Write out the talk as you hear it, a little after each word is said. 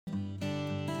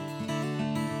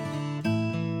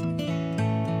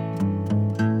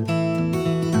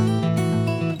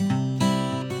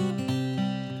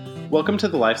Welcome to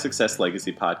the Life Success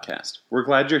Legacy Podcast. We're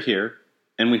glad you're here,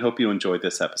 and we hope you enjoyed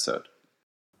this episode.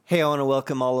 Hey, I want to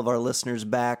welcome all of our listeners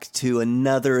back to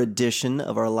another edition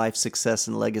of our Life Success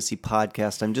and Legacy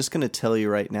Podcast. I'm just going to tell you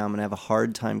right now, I'm going to have a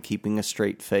hard time keeping a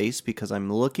straight face because I'm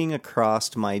looking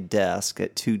across my desk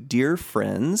at two dear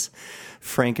friends,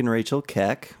 Frank and Rachel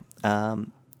Keck.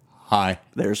 Hi.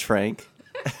 There's Frank.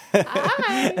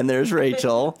 Hi. And there's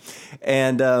Rachel.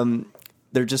 And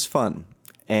they're just fun.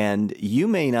 And you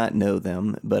may not know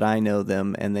them, but I know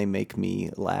them, and they make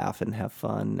me laugh and have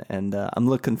fun. And I'm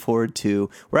looking forward to,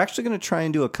 we're actually going to try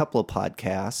and do a couple of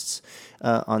podcasts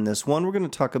on this. One, we're going to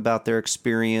talk about their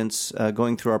experience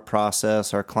going through our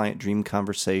process, our client dream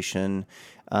conversation,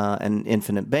 and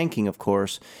infinite banking, of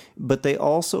course. But they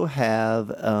also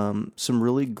have some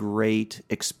really great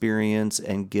experience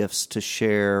and gifts to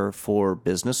share for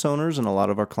business owners, and a lot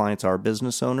of our clients are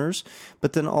business owners,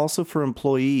 but then also for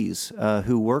employees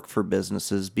who work for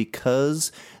businesses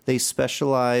because they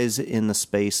specialize in the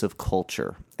space of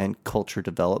culture and culture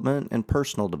development and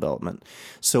personal development.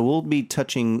 So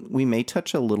we may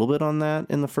touch a little bit on that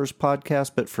in the first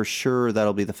podcast, but for sure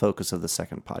that'll be the focus of the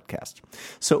second podcast.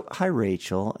 So hi,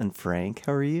 Rachel and Frank.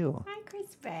 How are you? Hi,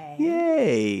 Crispy.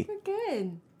 Yay. We're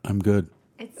good. I'm good.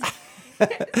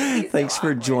 Thanks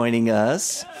for joining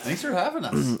us. Thanks for having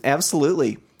us.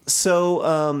 Absolutely.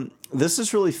 So this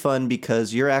is really fun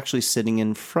because you're actually sitting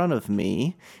in front of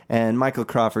me, and Michael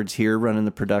Crawford's here running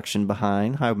the production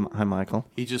behind. Hi, Michael.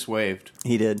 He just waved.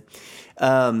 He did.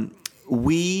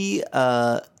 We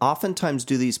oftentimes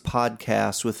do these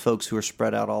podcasts with folks who are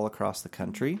spread out all across the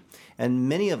country, and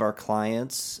many of our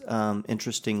clients,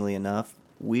 interestingly enough,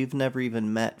 we've never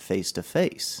even met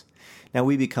face-to-face. Now,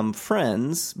 we become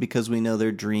friends because we know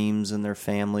their dreams and their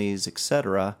families,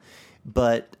 etc.,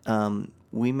 but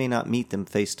we may not meet them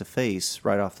face-to-face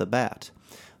right off the bat.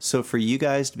 So for you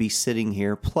guys to be sitting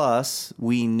here, plus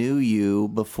we knew you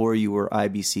before you were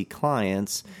IBC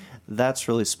clients, that's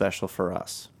really special for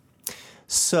us.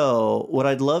 So what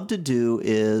I'd love to do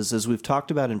is, as we've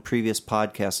talked about in previous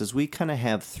podcasts, is we kind of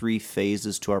have three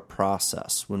phases to our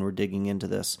process when we're digging into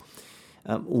this.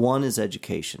 One is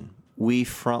education. We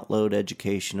front load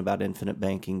education about infinite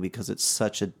banking because it's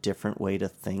such a different way to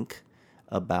think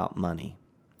about money.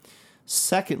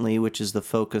 Secondly, which is the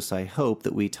focus I hope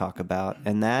that we talk about,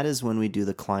 and that is when we do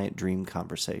the client dream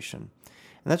conversation.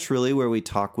 And that's really where we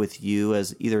talk with you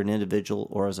as either an individual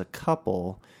or as a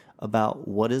couple about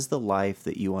what is the life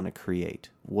that you want to create.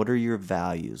 What are your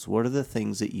values? What are the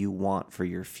things that you want for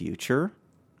your future,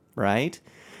 right?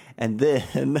 And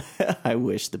then, I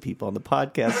wish the people on the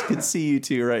podcast could see you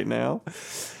two right now.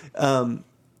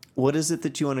 What is it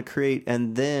that you want to create?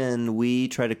 And then we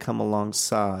try to come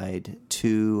alongside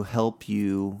to help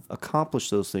you accomplish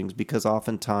those things because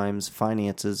oftentimes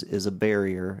finances is a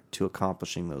barrier to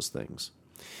accomplishing those things.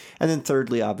 And then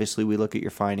thirdly, obviously, we look at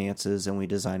your finances and we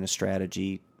design a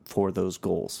strategy for those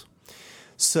goals.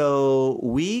 So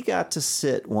we got to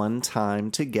sit one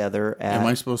time together at... Am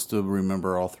I supposed to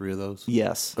remember all three of those?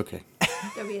 Yes. Okay.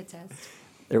 There'll be a test.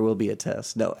 There will be a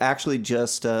test. No, actually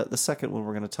just the second one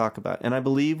we're going to talk about. And I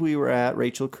believe we were at,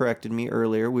 Rachel corrected me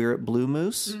earlier, we were at Blue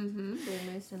Moose. Mm-hmm.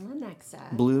 Blue Moose in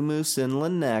Lenexa. Blue Moose in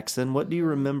Lenexa. And what do you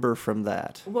remember from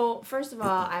that? Well, first of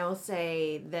all, I will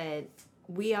say that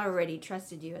we already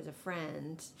trusted you as a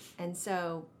friend. And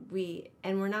so we're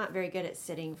not very good at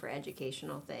sitting for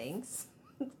educational things.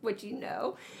 Which you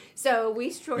know, so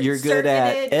we You're good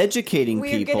at educating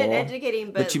people. We're good at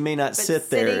educating, but you may not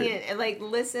sit there and like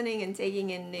listening and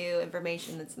taking in new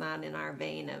information that's not in our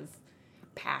vein of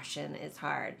passion is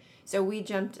hard. So we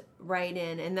jumped right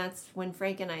in, and that's when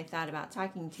Frank and I thought about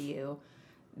talking to you.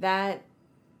 That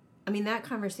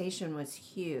conversation was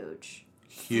huge.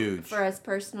 Huge for us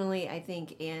personally, I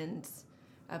think, and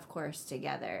of course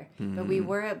together. Mm-hmm. But we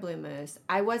were at Blue Moose.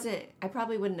 I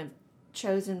probably wouldn't have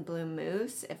chosen Blue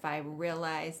Moose if I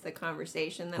realized the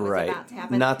conversation that was about to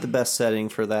happen. Not the best setting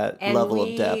for that level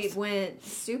of depth. And we went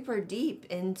super deep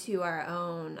into our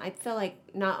own. I feel like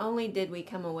not only did we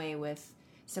come away with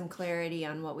some clarity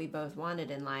on what we both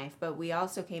wanted in life, but we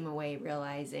also came away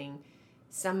realizing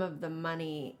some of the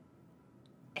money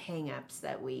hang-ups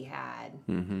that we had.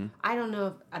 Mm-hmm. I don't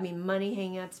know money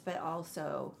hang-ups, but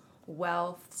also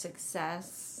wealth,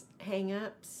 success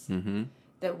hang-ups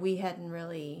that we hadn't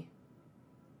really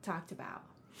talked about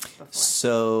before.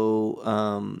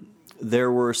 So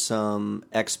there were some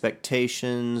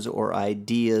expectations or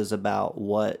ideas about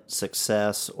what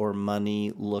success or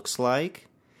money looks like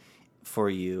for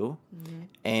you,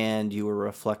 and you were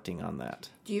reflecting on that.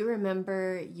 Do you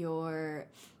remember your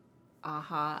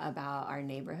aha about our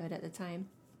neighborhood at the time?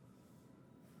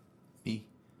 Me?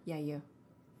 Yeah, you.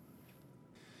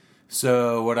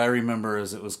 So what I remember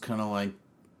is it was kind of like,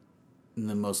 in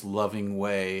the most loving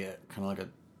way, kind of like a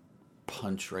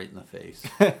punch right in the face.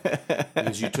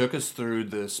 Because you took us through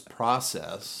this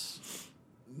process,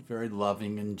 very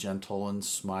loving and gentle and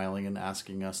smiling and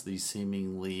asking us these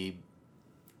seemingly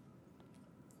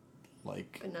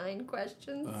like... Benign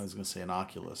questions? I was going to say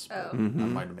innocuous, but Oh. I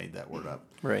might have made that word up.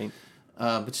 Right.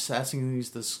 But just asking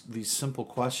these simple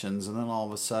questions, and then all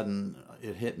of a sudden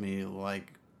it hit me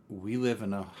like we live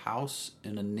in a house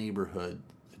in a neighborhood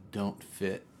that don't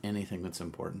fit anything that's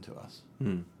important to us.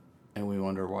 And we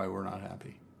wonder why we're not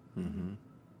happy. And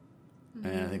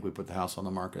I think we put the house on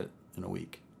the market in a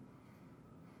week.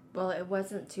 Well, it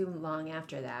wasn't too long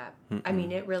after that. I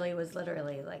mean, it really was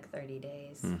literally like 30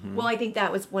 days. Well, I think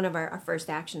that was one of our first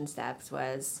action steps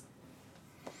was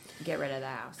get rid of the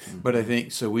house. But I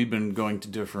think, so we've been going to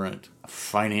different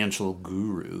financial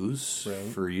gurus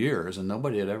for years, and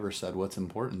nobody had ever said what's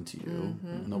important to you.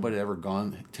 Nobody had ever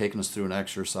taken us through an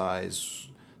exercise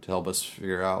to help us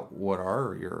figure out what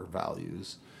are your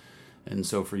values. And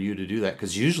so for you to do that,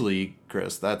 because usually,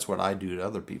 Chris, that's what I do to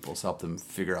other people, is help them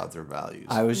figure out their values.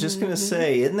 I was just going to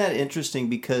say, isn't that interesting?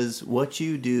 Because what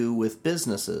you do with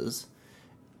businesses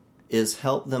is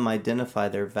help them identify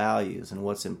their values and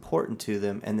what's important to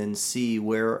them, and then see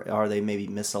where are they maybe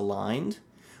misaligned,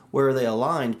 where are they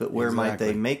aligned, but where might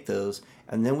they make those,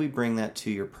 and then we bring that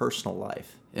to your personal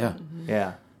life. Yeah.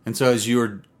 Yeah. And so as you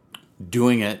were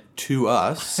doing it to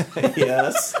us,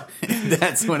 Yes.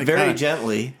 that's when it Very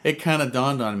gently. It kind of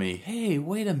dawned on me, hey,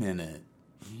 wait a minute.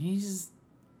 He's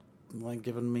like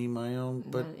giving me my own,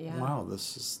 but Yeah. wow,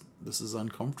 this is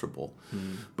uncomfortable.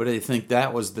 But I think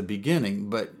that was the beginning.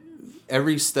 But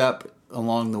every step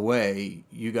along the way,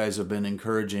 you guys have been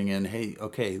encouraging and, hey,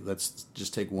 okay, let's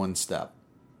just take one step,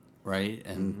 right?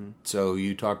 And so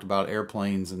you talked about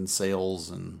airplanes and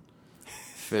sails and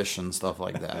fish and stuff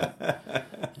like that.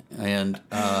 And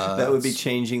That would be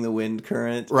changing the wind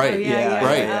current. right, Oh, yeah.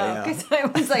 right. Because I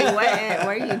was like, what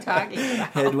are you talking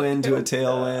about? Headwind to a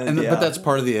tailwind. And, yeah. But that's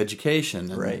part of the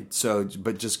education. And Right. So,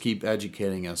 but just keep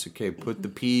educating us. Okay, put the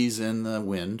peas in the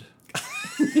wind.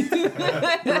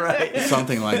 right.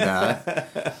 Something like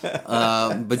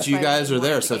that. But you guys are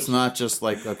there, so it's not just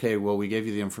like, okay, well, we gave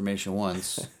you the information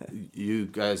once. You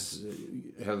guys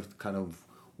have kind of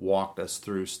walked us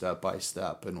through step by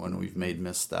step, and when we've made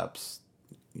missteps,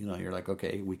 you're like,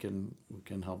 okay, we can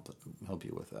help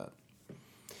you with that.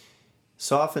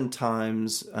 So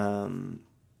oftentimes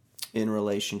in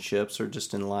relationships or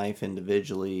just in life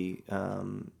individually,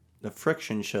 the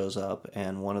friction shows up,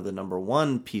 and one of the number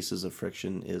one pieces of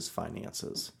friction is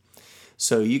finances.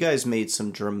 So you guys made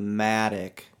some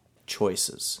dramatic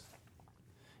choices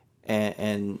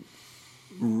and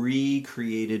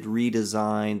recreated,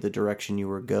 redesigned the direction you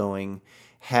were going.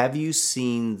 Have you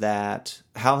seen that?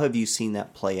 How have you seen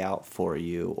that play out for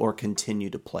you or continue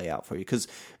to play out for you? Because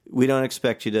we don't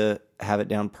expect you to have it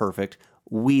down perfect.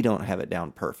 We don't have it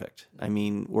down perfect. I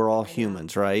mean, we're all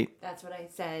humans, right? That's what I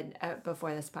said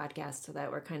before this podcast, so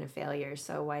that we're kind of failures.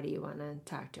 So why do you want to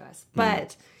talk to us?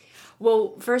 But,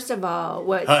 well, first of all,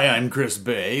 what... Hi, I'm Chris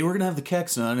Bay. We're going to have the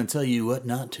Kecks on and tell you what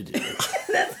not to do.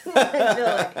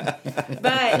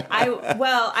 But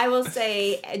I will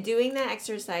say doing that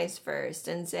exercise first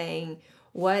and saying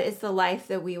what is the life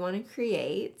that we want to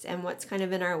create and what's kind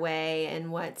of in our way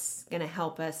and what's going to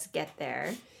help us get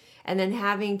there. And then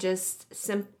having just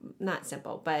not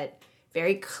simple, but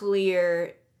very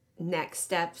clear next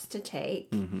steps to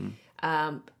take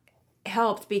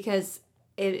helped, because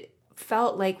it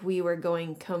felt like we were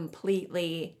going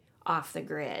completely off the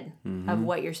grid of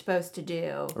what you're supposed to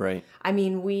do. Right. I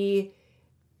mean, we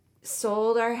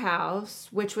sold our house,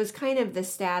 which was kind of the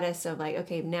status of like,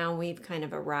 okay, now we've kind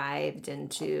of arrived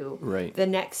into the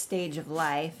next stage of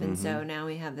life. And so now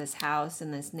we have this house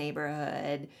in this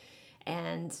neighborhood,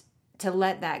 and to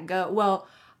let that go. Well,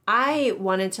 I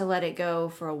wanted to let it go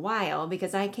for a while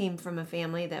because I came from a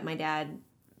family that my dad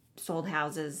sold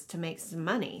houses to make some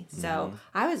money. So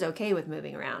I was okay with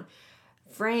moving around.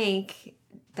 Frank,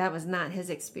 that was not his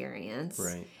experience.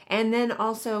 Right. And then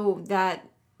also that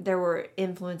there were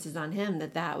influences on him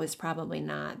that was probably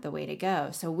not the way to go.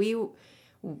 So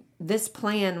this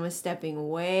plan was stepping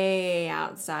way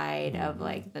outside of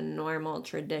like the normal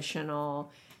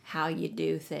traditional how you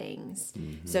do things.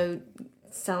 So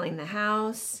selling the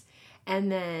house and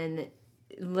then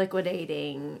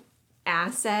liquidating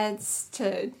assets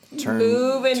to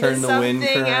move into turn the wind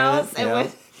something current, else. yeah.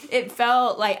 It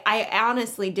felt like I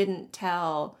honestly didn't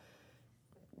tell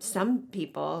some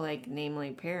people, like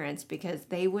namely parents, because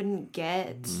they wouldn't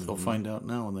get. They'll find out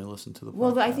now when they listen to the podcast.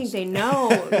 Well, I think they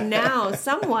know now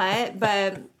somewhat,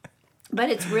 but But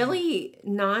it's really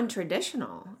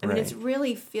non-traditional. I mean, Right. it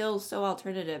really feels so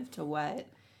alternative to what...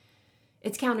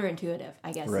 It's counterintuitive,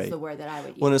 I guess, is the word that I would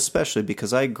use. Well, and especially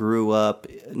because I grew up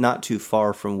not too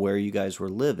far from where you guys were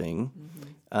living,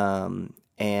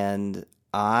 and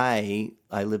I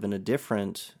live in a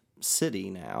different city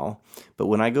now. But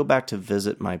when I go back to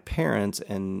visit my parents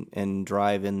and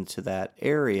drive into that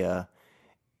area,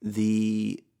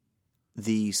 the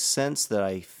sense that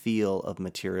I feel of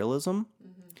materialism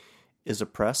is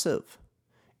oppressive.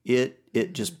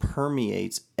 It just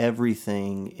permeates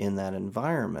everything in that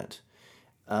environment.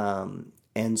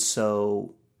 And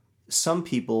so some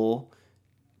people,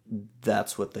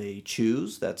 that's what they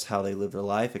choose. That's how they live their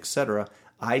life, etc.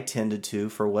 I tended to,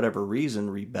 for whatever reason,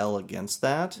 rebel against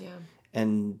that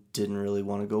and didn't really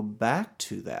want to go back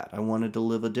to that. I wanted to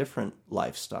live a different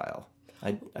lifestyle.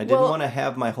 I didn't want to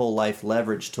have my whole life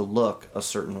leveraged to look a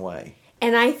certain way.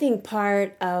 And I think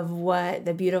part of what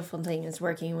the beautiful thing is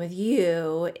working with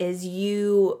you is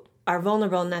you are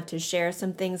vulnerable enough to share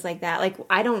some things like that. Like,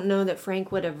 I don't know that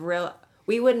Frank would have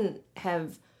we wouldn't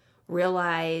have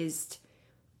realized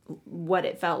what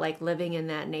it felt like living in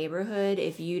that neighborhood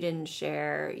if you didn't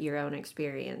share your own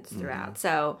experience throughout.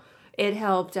 So it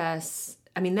helped us.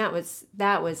 I mean, that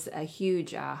was a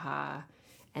huge aha.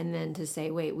 And then to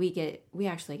say, wait, we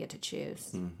actually get to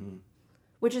choose.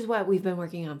 Which is what we've been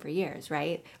working on for years,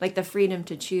 right? Like the freedom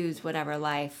to choose whatever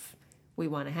life we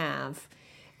want to have.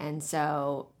 And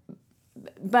so,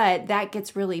 but that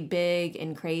gets really big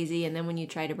and crazy. And then when you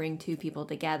try to bring two people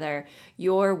together,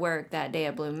 your work that day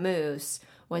at Blue Moose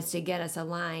was to get us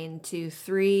aligned to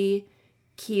 3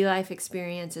 key life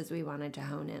experiences we wanted to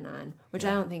hone in on, which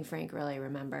I don't think Frank really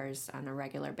remembers on a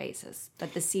regular basis.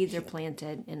 But the seeds are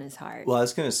planted in his heart. Well, I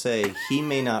was going to say, he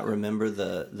may not remember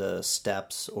the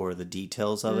steps or the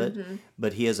details of it,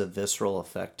 but he has a visceral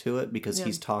effect to it because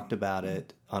he's talked about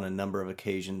it on a number of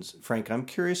occasions. Frank, I'm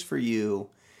curious for you,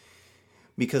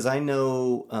 because I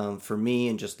know for me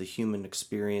and just the human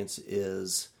experience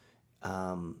is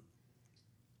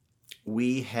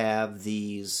we have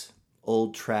these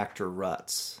old tractor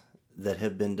ruts that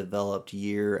have been developed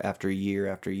year after year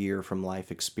after year from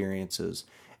life experiences.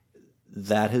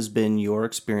 That has been your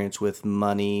experience with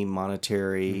money,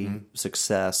 monetary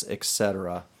success,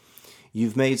 etc.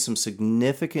 You've made some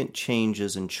significant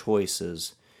changes and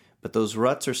choices, but those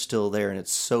ruts are still there, and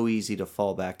it's so easy to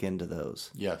fall back into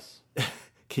those. Yes.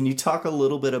 Can you talk a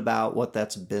little bit about what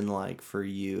that's been like for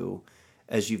you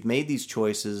as you've made these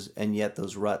choices and yet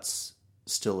those ruts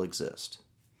still exist?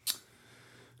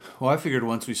 Well, I figured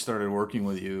once we started working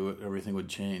with you, everything would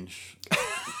change.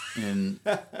 In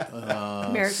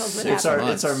Miracles would It's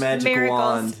happen. our magic Miracles.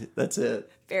 wand. That's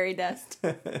it. Fairy dust.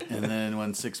 And then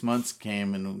when 6 months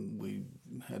came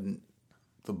and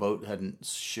the boat hadn't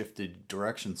shifted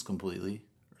directions completely,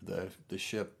 or the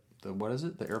ship, what is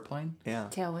it? The airplane? Yeah.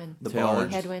 Tailwind. The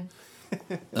Tailwind. barge. Headwind.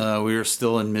 We were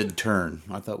still in mid-turn.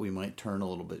 I thought we might turn a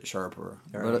little bit sharper.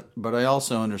 Right. But I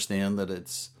also understand that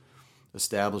it's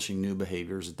establishing new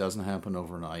behaviors. It doesn't happen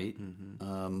overnight.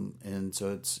 And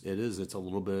so it's a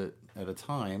little bit at a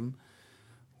time,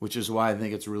 which is why I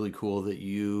think it's really cool that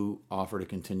you offer to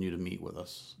continue to meet with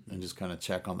us and just kind of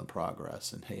check on the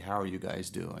progress and, hey, how are you guys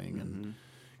doing? And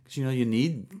because, you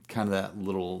need kind of that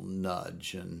little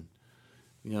nudge. And,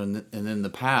 and in the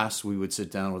past, we would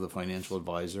sit down with a financial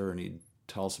advisor and he'd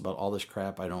tell us about all this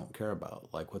crap I don't care about,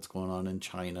 like what's going on in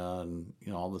China and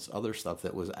all this other stuff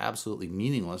that was absolutely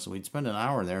meaningless. And we'd spend an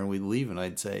hour in there and we'd leave and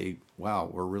I'd say, wow,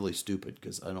 we're really stupid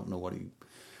because I don't know what he...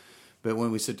 But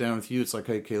when we sit down with you, it's like,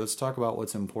 okay, let's talk about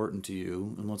what's important to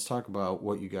you and let's talk about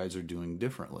what you guys are doing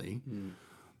differently.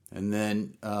 And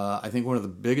then I think one of the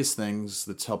biggest things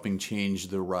that's helping change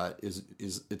the rut is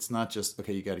it's not just,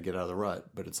 okay, you got to get out of the rut,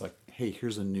 but it's like, hey,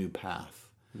 here's a new path.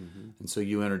 And so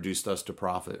you introduced us to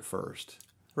profit first.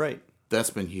 Right. That's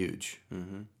been huge.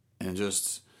 And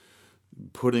just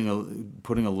putting a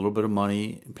little bit of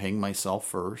money, paying myself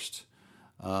first.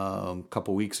 A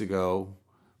couple weeks ago,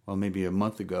 well, maybe a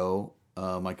month ago,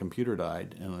 my computer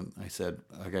died. And I said,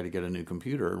 I got to get a new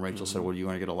computer. And Rachel said, well, do you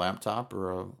want to get a laptop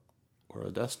or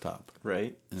a desktop?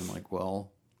 Right. And I'm like,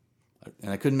 well...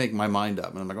 And I couldn't make my mind up.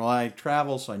 And I'm like, well, I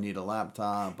travel, so I need a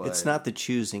laptop. But It's not the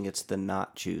choosing, it's the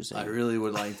not choosing. I really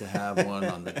would like to have one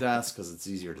on the desk because it's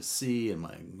easier to see. And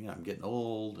I'm getting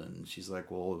old. And she's like,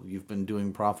 well, you've been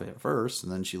doing Profit First.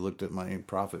 And then she looked at my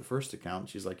Profit First account.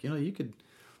 She's like, you could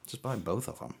just buy both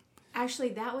of them. Actually,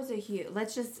 that was a huge...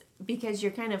 Let's just... Because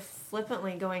you're kind of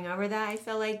flippantly going over that, I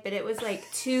feel like. But it was like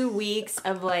 2 weeks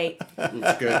of like...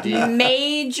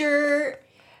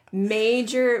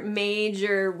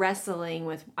 major wrestling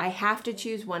with, I have to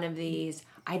choose one of these.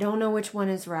 I don't know which one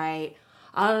is right.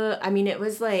 I mean, it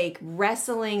was like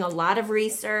wrestling, a lot of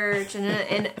research.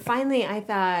 And finally I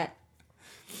thought,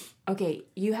 okay,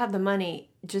 you have the money,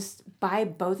 just buy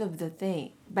both of the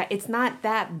thing. But it's not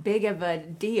that big of a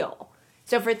deal.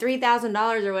 So for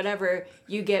 $3,000 or whatever,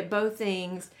 you get both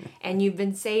things, and you've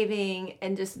been saving,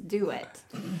 and just do it.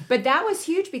 But that was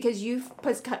huge because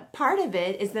part of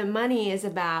it is the money is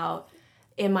about,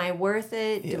 am I worth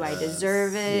it? Do I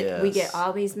deserve it? Yes. We get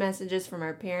all these messages from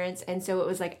our parents, and so it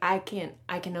was like I can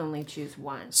only choose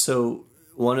one. So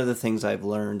one of the things I've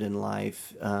learned in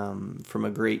life from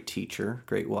a great teacher,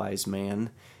 great wise man,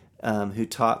 who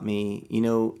taught me,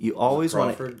 you always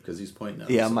want to... because he's pointing at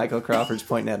Yeah, himself. Michael Crawford's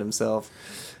pointing at himself.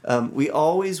 We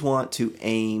always want to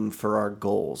aim for our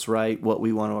goals, right? What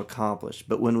we want to accomplish.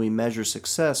 But when we measure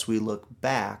success, we look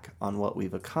back on what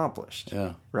we've accomplished.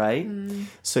 Yeah. Right?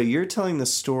 So you're telling the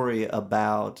story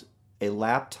about a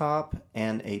laptop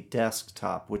and a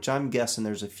desktop, which I'm guessing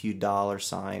there's a few dollar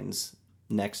signs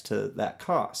next to that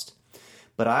cost.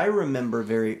 But I remember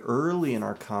very early in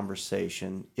our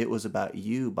conversation, it was about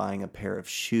you buying a pair of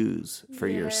shoes for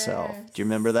yourself. Do you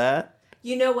remember that?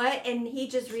 You know what? And he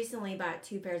just recently bought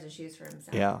 2 pairs of shoes for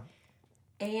himself. Yeah.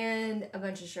 And a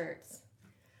bunch of shirts.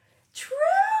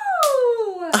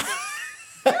 True!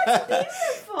 That's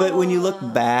beautiful. But when you look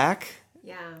back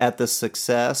Yeah. at the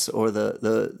success or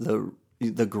the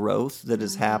growth that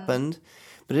has happened,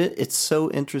 but it's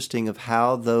so interesting of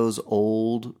how those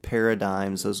old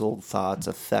paradigms, those old thoughts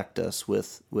affect us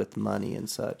with money and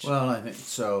such. Well, I think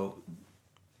so.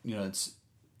 It's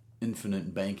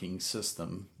infinite banking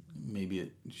system. Maybe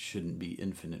it shouldn't be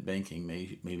infinite banking.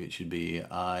 Maybe it should be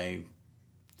I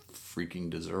freaking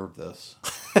deserve this.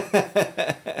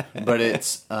 But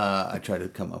it's I try to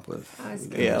come up with.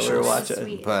 Yeah, we're watching.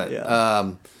 Sweet. But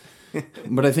Yeah.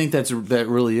 but I think that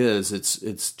really is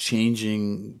it's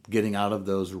changing, getting out of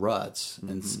those ruts,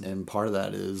 and part of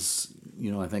that is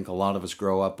I think a lot of us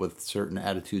grow up with certain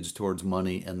attitudes towards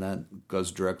money, and that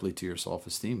goes directly to your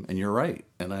self-esteem. And you're right,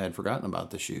 and I had forgotten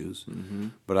about the shoes,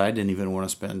 but I didn't even want to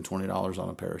spend $20 on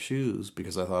a pair of shoes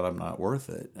because I thought I'm not worth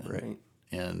it. Right.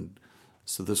 And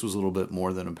so this was a little bit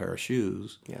more than a pair of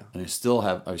shoes. Yeah. And I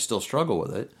still struggle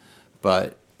with it,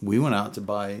 but we went out to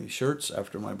buy shirts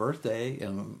after my birthday,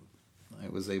 and I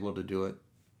was able to do it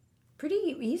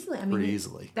Pretty easily. I mean, pretty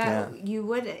easily. You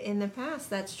would, in the past,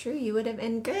 that's true. You would have,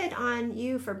 and good on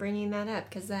you for bringing that up,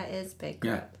 because that is big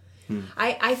growth. Yeah.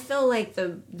 I feel like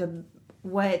I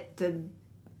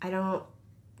don't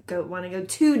want to go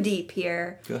too deep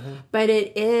here. Go ahead. But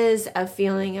it is a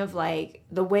feeling of like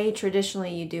the way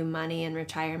traditionally you do money and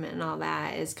retirement and all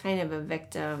that is kind of a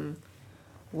victim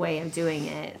way of doing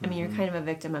it. I mean, you're kind of a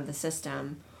victim of the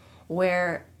system,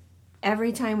 where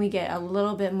every time we get a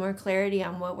little bit more clarity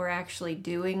on what we're actually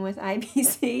doing with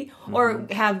IBC, or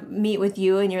meet with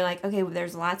you and you're like, okay, well,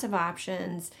 there's lots of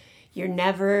options. You're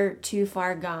never too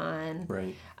far gone.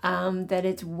 Right. That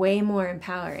it's way more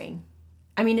empowering.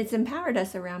 I mean, it's empowered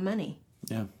us around money.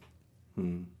 Yeah.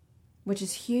 Which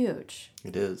is huge.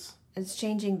 It is. It's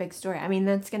changing big story. I mean,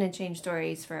 that's going to change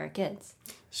stories for our kids.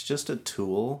 It's just a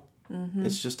tool.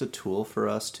 It's just a tool for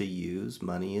us to use.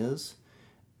 Money is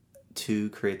to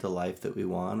create the life that we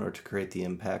want, or to create the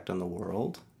impact on the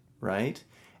world, right?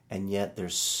 And yet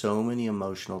there's so many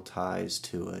emotional ties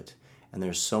to it, and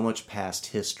there's so much past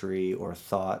history or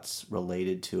thoughts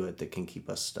related to it that can keep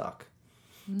us stuck.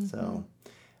 So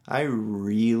I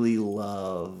really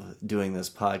love doing this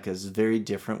podcast. It's very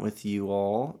different with you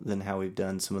all than how we've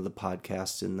done some of the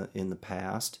podcasts in the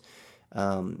past,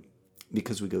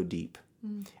 because we go deep.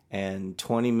 And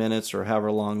 20 minutes or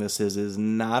however long this is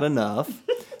not enough.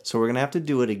 So we're going to have to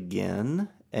do it again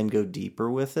and go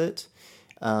deeper with it.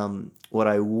 What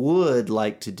I would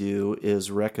like to do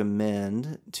is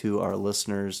recommend to our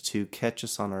listeners to catch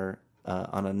us on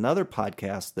on another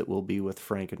podcast that will be with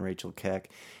Frank and Rachel Keck,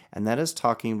 and that is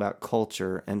talking about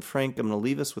culture. And Frank, I'm going to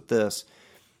leave us with this.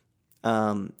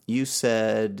 You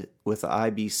said with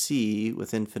IBC,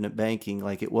 with infinite banking,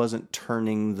 like it wasn't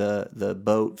turning the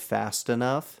boat fast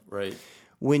enough. Right.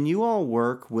 When you all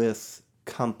work with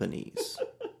companies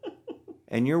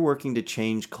and you're working to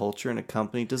change culture in a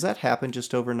company, does that happen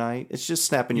just overnight? It's just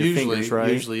snapping your fingers,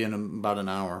 right? Usually in about an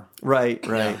hour. Right.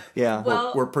 Yeah.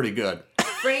 Well, We're pretty good.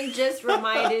 Frank just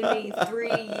reminded me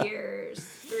 3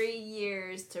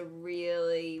 years to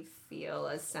really feel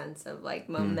a sense of like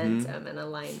momentum and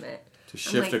alignment. To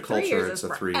shift a culture, it's a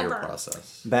 3-year forever.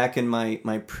 process. Back in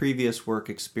my previous work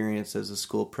experience as a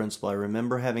school principal, I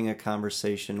remember having a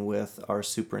conversation with our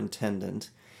superintendent,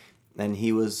 and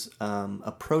he was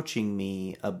approaching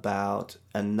me about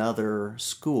another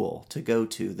school to go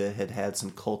to that had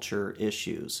some culture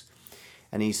issues.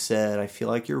 And he said, I feel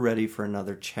like you're ready for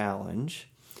another challenge.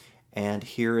 And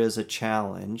here is a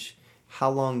challenge. How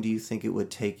long do you think it would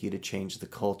take you to change the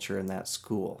culture in that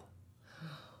school?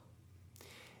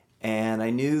 And I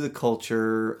knew the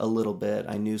culture a little bit.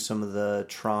 I knew some of the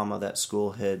trauma that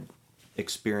school had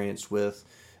experienced with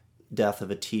death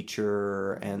of a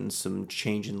teacher and some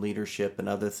change in leadership and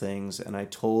other things. And I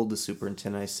told the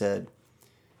superintendent, I said,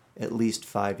 at least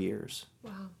 5 years.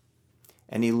 Wow.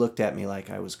 And he looked at me like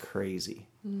I was crazy.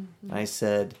 Mm-hmm. And I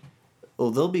said,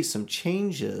 well, there'll be some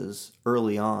changes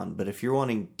early on, but if you're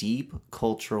wanting deep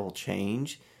cultural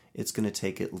change, it's going to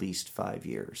take at least 5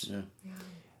 years. Yeah.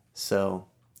 So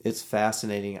it's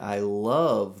fascinating. I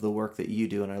love the work that you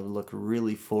do, and I look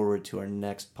really forward to our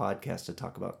next podcast to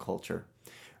talk about culture.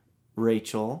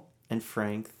 Rachel and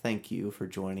Frank, thank you for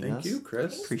joining us. Thank you,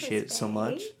 Chris. Thanks, Appreciate it so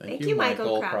much. Thank you,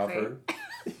 Michael Crawford.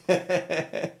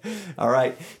 All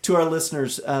right. To our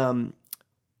listeners,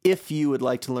 if you would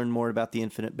like to learn more about the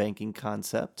infinite banking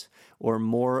concept or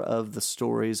more of the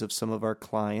stories of some of our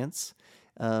clients,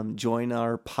 join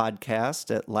our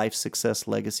podcast at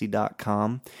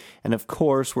lifesuccesslegacy.com. And of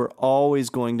course, we're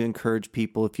always going to encourage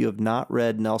people, if you have not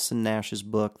read Nelson Nash's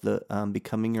book, The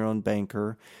Becoming Your Own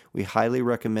Banker, we highly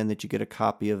recommend that you get a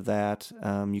copy of that.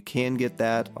 You can get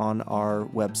that on our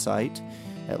website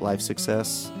at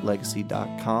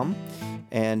lifesuccesslegacy.com.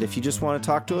 And if you just want to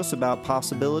talk to us about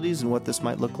possibilities and what this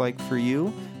might look like for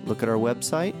you, look at our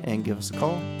website and give us a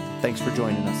call. Thanks for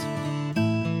joining us.